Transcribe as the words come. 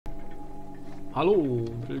Hallo,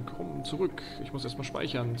 willkommen zurück. Ich muss erstmal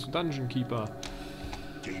speichern zu Dungeon Keeper.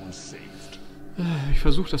 Ich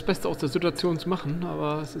versuche das Beste aus der Situation zu machen,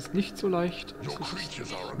 aber es ist nicht so leicht. Es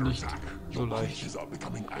ist nicht so leicht.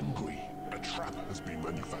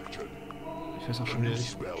 Ich weiß auch schon wieder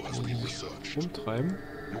nicht, wo die sich rumtreiben.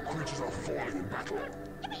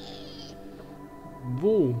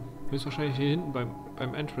 Wo? Höchstwahrscheinlich hier hinten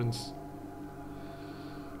beim Entrance.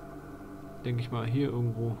 Denke ich mal, hier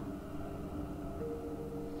irgendwo.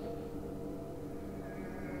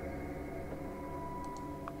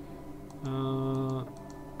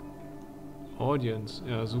 Audience.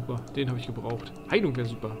 Ja, super. Den habe ich gebraucht. Heilung wäre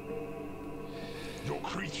super.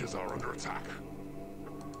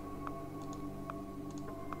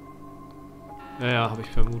 Ja, habe ich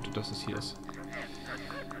vermutet, dass es hier ist.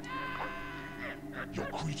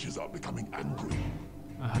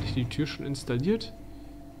 Hatte ich die Tür schon installiert?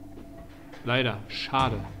 Leider.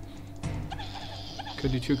 Schade. Ich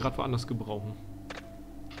könnte die Tür gerade woanders gebrauchen.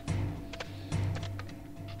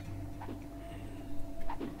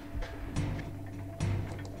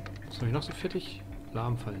 Was habe ich noch so fertig?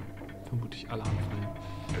 Alarmfallen. Vermutlich Alarmfallen.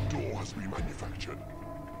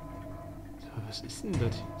 So, was ist denn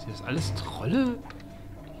das? Sind das alles Trolle?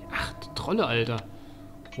 Ach, Trolle, Alter.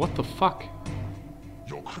 What the fuck?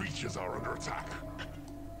 Your creatures are under attack.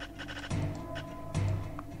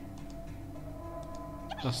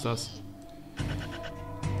 Was ist das?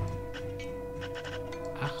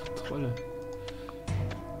 Ach, Trolle.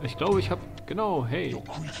 Ich glaube, ich habe... Genau, hey.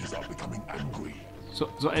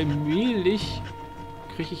 So allmählich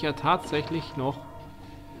kriege ich ja tatsächlich noch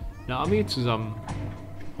eine Armee zusammen.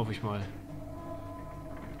 Hoffe ich mal.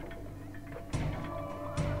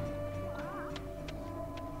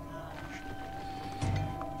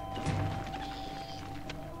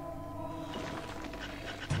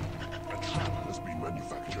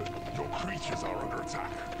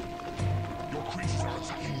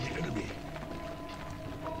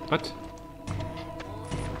 Was?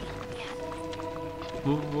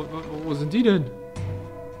 Wo sind die denn?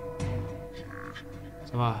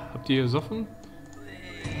 Sag mal, habt ihr gesoffen?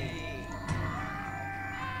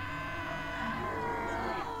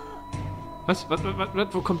 Was?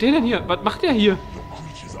 Wo kommt der denn hier? Was macht der hier?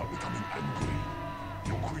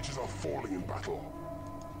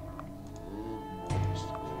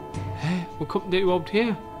 Hä? Wo kommt denn der überhaupt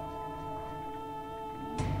her?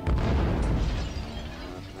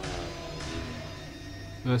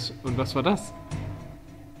 Und was war das?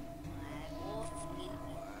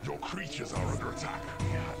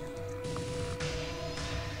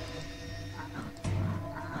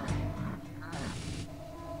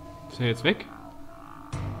 Ist er jetzt weg?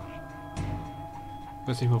 Ich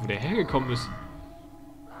weiß nicht mal, wo der hergekommen ist.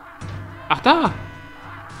 Ach, da!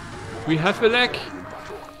 We have a lag!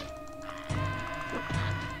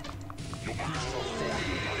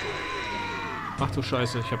 Ach du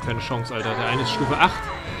Scheiße, ich habe keine Chance, Alter. Der eine ist Stufe 8.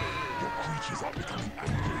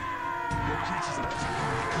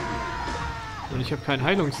 Und ich habe keinen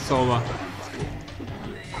Heilungszauber.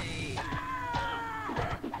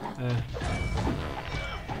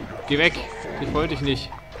 Geh weg. Ich wollte dich nicht.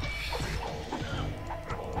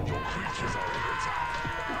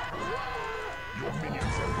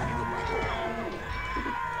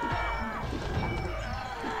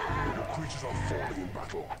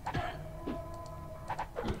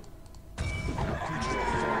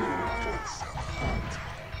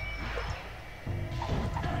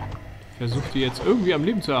 Ich versuche die jetzt irgendwie am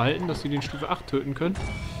Leben zu erhalten, dass sie den Stufe 8 töten können.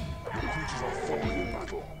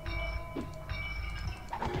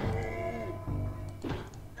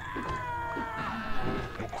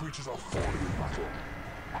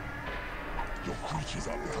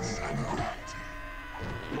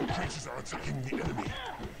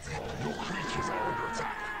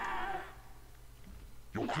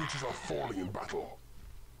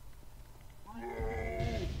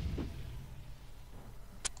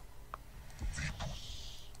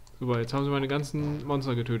 Super, jetzt haben sie meine ganzen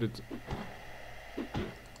Monster getötet.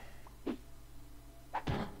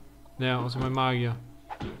 Naja, außer mein Magier.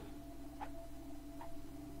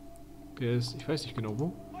 Der ist, ich weiß nicht genau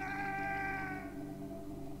wo.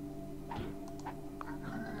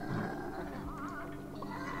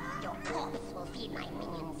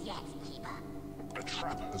 A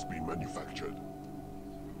trap has been manufactured.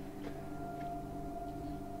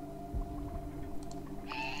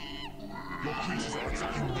 Your creatures are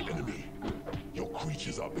attacking the enemy. Your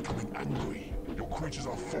creatures are becoming angry. Your creatures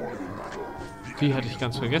are falling in battle. Die hatte ich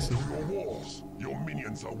ganz vergessen. Your walls. Your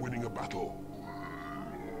minions are winning a battle.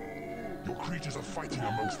 Your creatures are fighting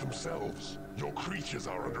amongst themselves. Your creatures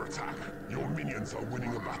are under attack. Your minions are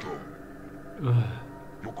winning a battle.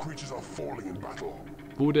 Your creatures are falling in battle.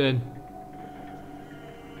 Wo denn?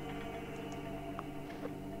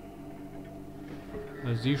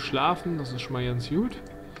 Also sie schlafen, das ist schon mal ganz gut.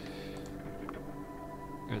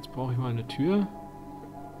 Jetzt brauche ich mal eine Tür.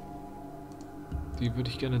 Die würde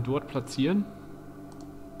ich gerne dort platzieren.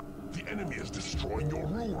 The enemy is destroying your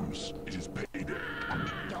rooms. It is payday.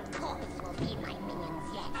 Your corpse will be my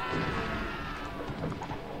minions yet.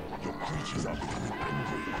 Your creatures are becoming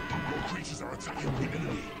angry. Your creatures are attacking the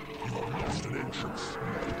enemy. You have lost an entrance.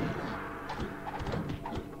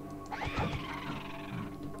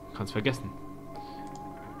 Kannst vergessen.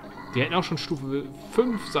 Die hätten auch schon Stufe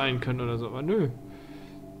 5 sein können oder so, aber nö.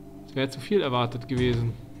 Das wäre zu viel erwartet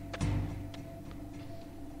gewesen.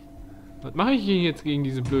 Was mache ich hier jetzt gegen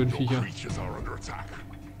diese blöden Your Viecher? creatures are under attack.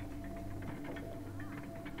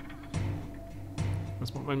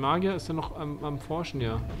 Was macht mein Magier? Ist er noch am Forschen,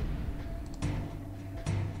 ja.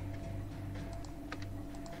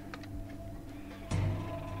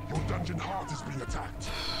 Your dungeon heart is being attacked.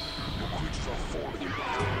 Your creatures are falling in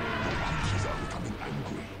battle. Your creatures are becoming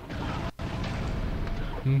angry.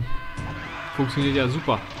 Funktioniert ja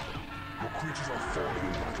super. Your creatures are falling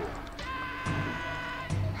in battle.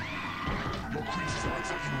 Your creatures are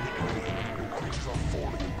attacking the enemy. Your creatures are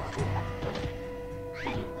falling in battle.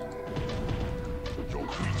 Your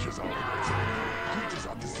creatures are under attack. Creatures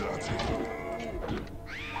are deserting.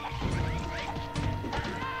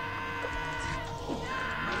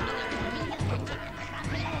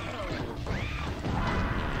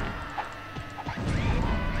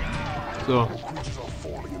 So. Your creatures are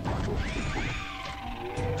falling in battle.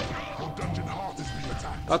 Your dungeon heart is being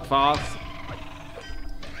attacked. Das war's.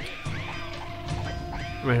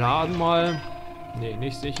 Wir laden mal. Ne,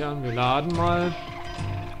 nicht sichern. Wir laden mal.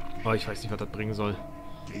 Oh, ich weiß nicht, was das bringen soll.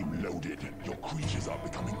 Game loaded. Your creatures are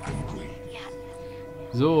becoming angry.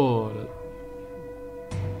 So.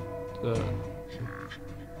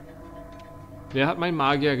 Wer hat meinen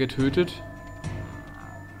Magier getötet?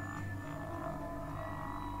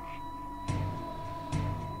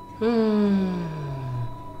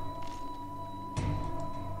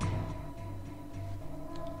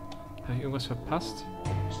 Habe ich irgendwas verpasst?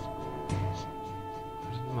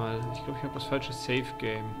 Warte mal, ich glaube, ich habe das falsche Save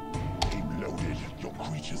Game. Game loaded. Your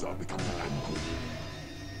creatures are becoming angry.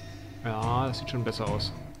 Ja, das sieht schon besser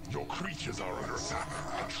aus. Your creatures are under attack.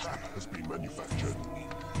 A trap has been manufactured.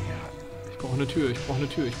 Ich brauche eine Tür, ich brauche eine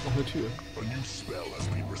Tür, ich brauche eine Tür. A new spell has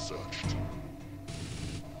been researched.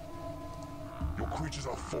 Your creatures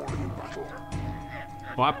are falling in battle.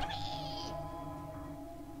 Hau ab.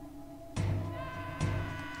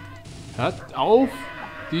 Hört auf,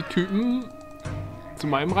 die Typen zu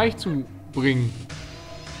meinem Reich zu bringen.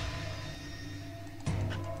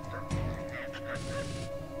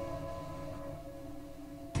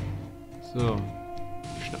 So.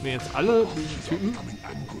 Ich schnapp mir jetzt alle die Typen. Becoming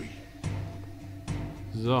angry.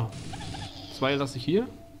 So. 2 lasse ich hier.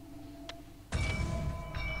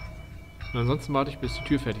 Und ansonsten warte ich, bis die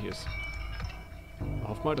Tür fertig ist.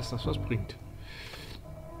 Hoff mal, dass das was bringt.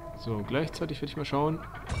 So, gleichzeitig werde ich mal schauen.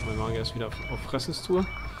 Mein Magier ist wieder auf Fressenstour.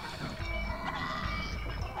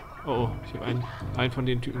 Oh, ich habe einen von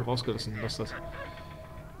den Typen rausgelassen. Lass das. A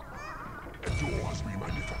door has been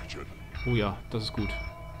manufactured. Oh ja, das ist gut.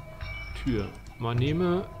 Tür. Man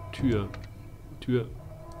nehme Tür. Tür.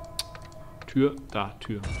 Tür. Da,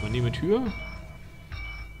 Tür. Man nehme Tür.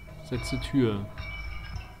 Setze Tür.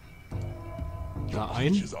 Da Your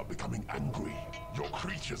ein. creatures are becoming angry. Your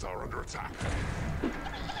creatures are under attack.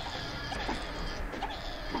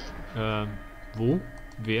 Wo?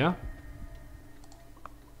 Wer?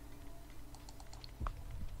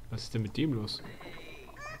 Was ist denn mit dem los?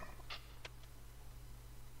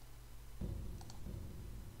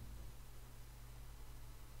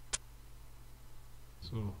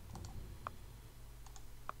 So.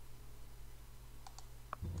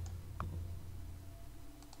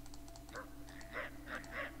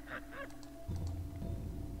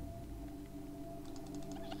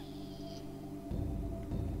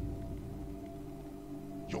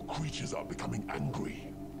 Your creatures are becoming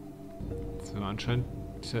angry. So, anscheinend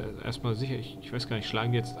ist ja erstmal sicher. Ich weiß gar nicht,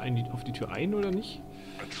 schlagen die jetzt auf die Tür ein oder nicht?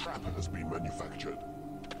 A trap has been manufactured.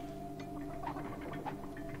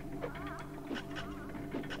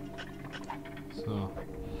 So.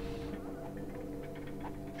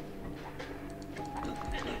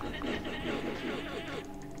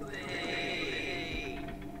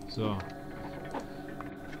 So.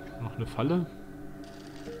 Noch eine Falle.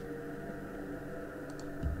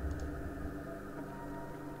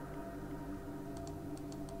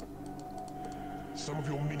 Some of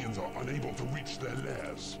your minions are unable to reach their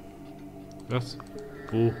lairs. Was?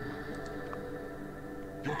 Wo?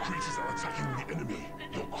 Your creatures are attacking the enemy.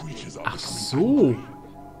 Your creatures are Ach becoming so. angry.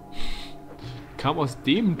 Kam aus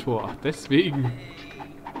dem Tor. Deswegen.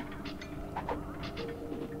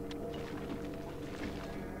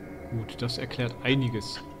 Gut, das erklärt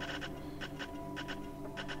einiges.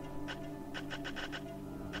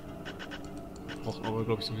 Braucht aber,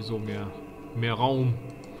 glaube ich, sowieso mehr Raum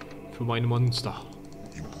für meine Monster.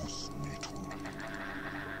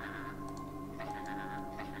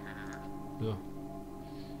 So.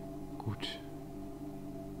 Gut.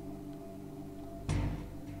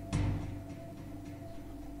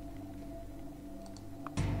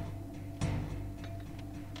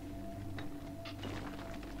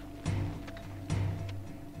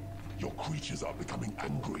 Your creatures are becoming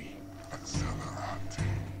angry.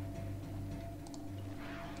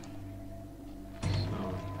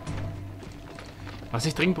 Was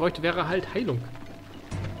ich dringend bräuchte, wäre halt Heilung.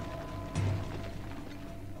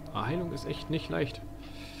 Aber Heilung ist echt nicht leicht.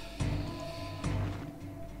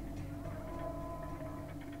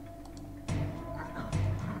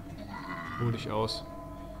 Ruh dich aus.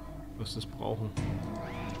 Du wirst es brauchen.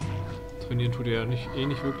 Trainieren tut er ja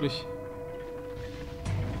nicht wirklich.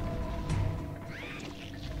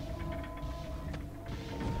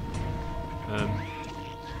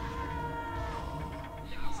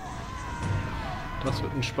 Das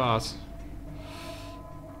wird ein Spaß.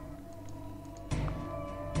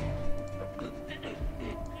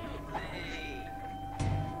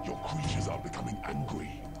 Your creatures are becoming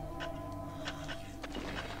angry.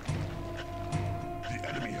 The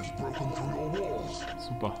enemy has broken through your walls.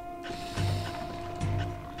 Super.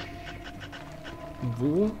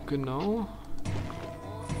 Wo genau?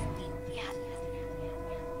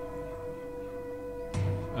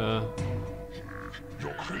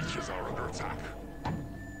 Your creatures are under attack.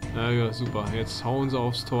 Ja, super. Jetzt hauen sie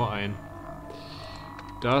aufs Tor ein.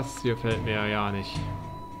 Das hier fällt mir ja nicht.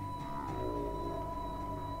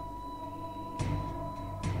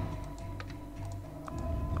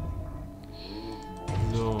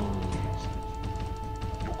 So.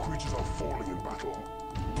 Your creatures are falling in battle.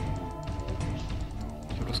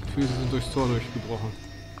 Ich habe das Gefühl, sie sind durchs Tor durchgebrochen.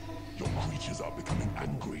 Your creatures are becoming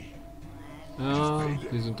angry. Ja,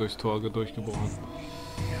 sie sind durchs Tor durchgebrochen.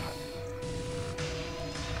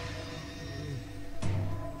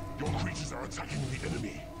 Your creatures are attacking the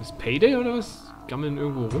enemy. Ist Payday oder was? Gammeln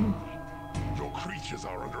irgendwo rum? Your creatures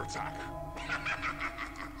are under attack.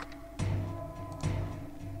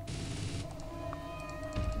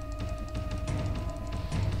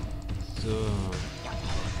 So.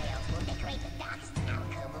 Will degrade the dust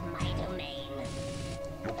outcome of my domain.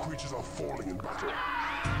 Your creatures are falling in battle.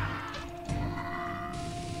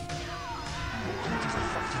 Your creatures are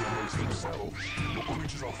fighting amongst themselves. Your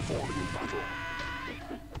creatures are falling in battle.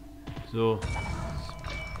 So.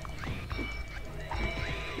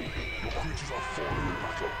 Your creatures are falling in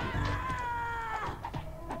battle.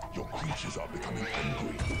 Your creatures are becoming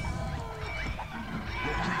angry.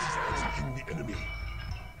 Your creatures are attacking the enemy.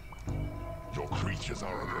 Your creatures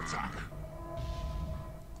are under attack.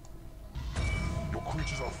 Your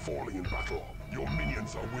creatures are falling in battle. Your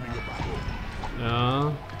minions are winning a battle.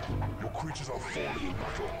 Ja. Your creatures are falling in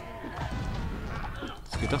battle.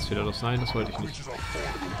 Jetzt geht das wieder los. Nein, das wollte ich nicht. Creatures are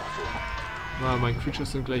falling in battle. Na, meine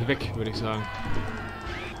Creatures sind gleich weg, würde ich sagen.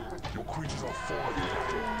 Your creatures are falling in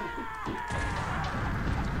battle.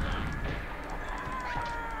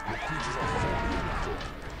 Your creatures are falling in battle.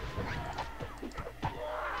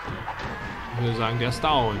 Ich würde sagen, der ist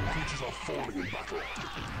down. Creatures are falling in battle.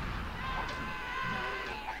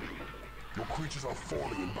 Your creatures are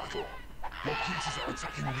falling in battle. Your creatures are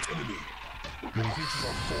attacking the enemy. Your creatures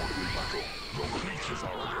are falling in battle. Your creatures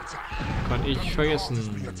are under attack. Kann ich vergessen.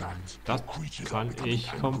 Being attacked. Das kann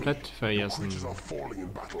ich komplett vergessen. Creatures are falling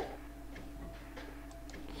in battle.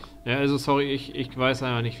 Ja, also sorry, ich weiß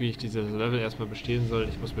einfach nicht, wie ich dieses Level erstmal bestehen soll.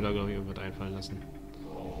 Ich muss mir da, glaube ich, irgendwas einfallen lassen.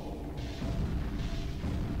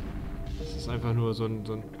 Das ist einfach nur so ein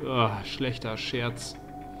schlechter Scherz.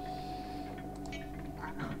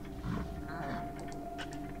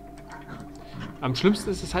 Am schlimmsten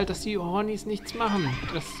ist es halt, dass die Hornies nichts machen.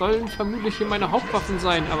 Das sollen vermutlich hier meine Hauptwaffen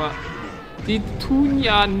sein, aber die tun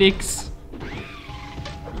ja nichts.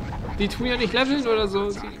 Die tun ja nicht leveln oder so.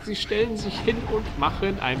 Sie stellen sich hin und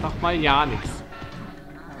machen einfach mal ja nichts.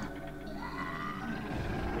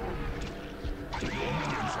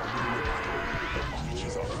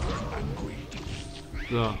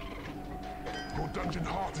 So. Your dungeon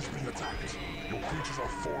heart is being attacked. Your creatures are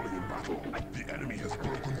falling in battle. The enemy has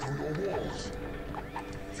broken through your walls.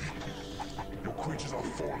 Your creatures are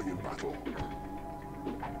falling in battle.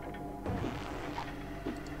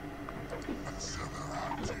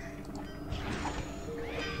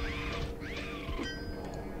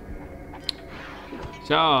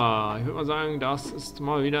 Tja, ich würde mal sagen, das ist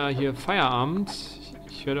mal wieder hier Feierabend.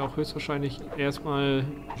 Ich werde auch höchstwahrscheinlich erstmal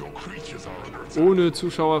ohne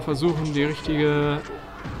Zuschauer versuchen, die richtige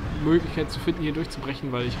Möglichkeit zu finden, hier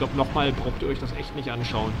durchzubrechen, weil ich glaube, nochmal braucht ihr euch das echt nicht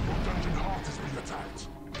anschauen.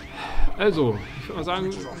 Also, ich würde mal sagen,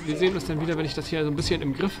 wir sehen uns dann wieder, wenn ich das hier so ein bisschen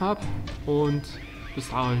im Griff habe. Und bis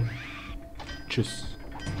dahin, tschüss.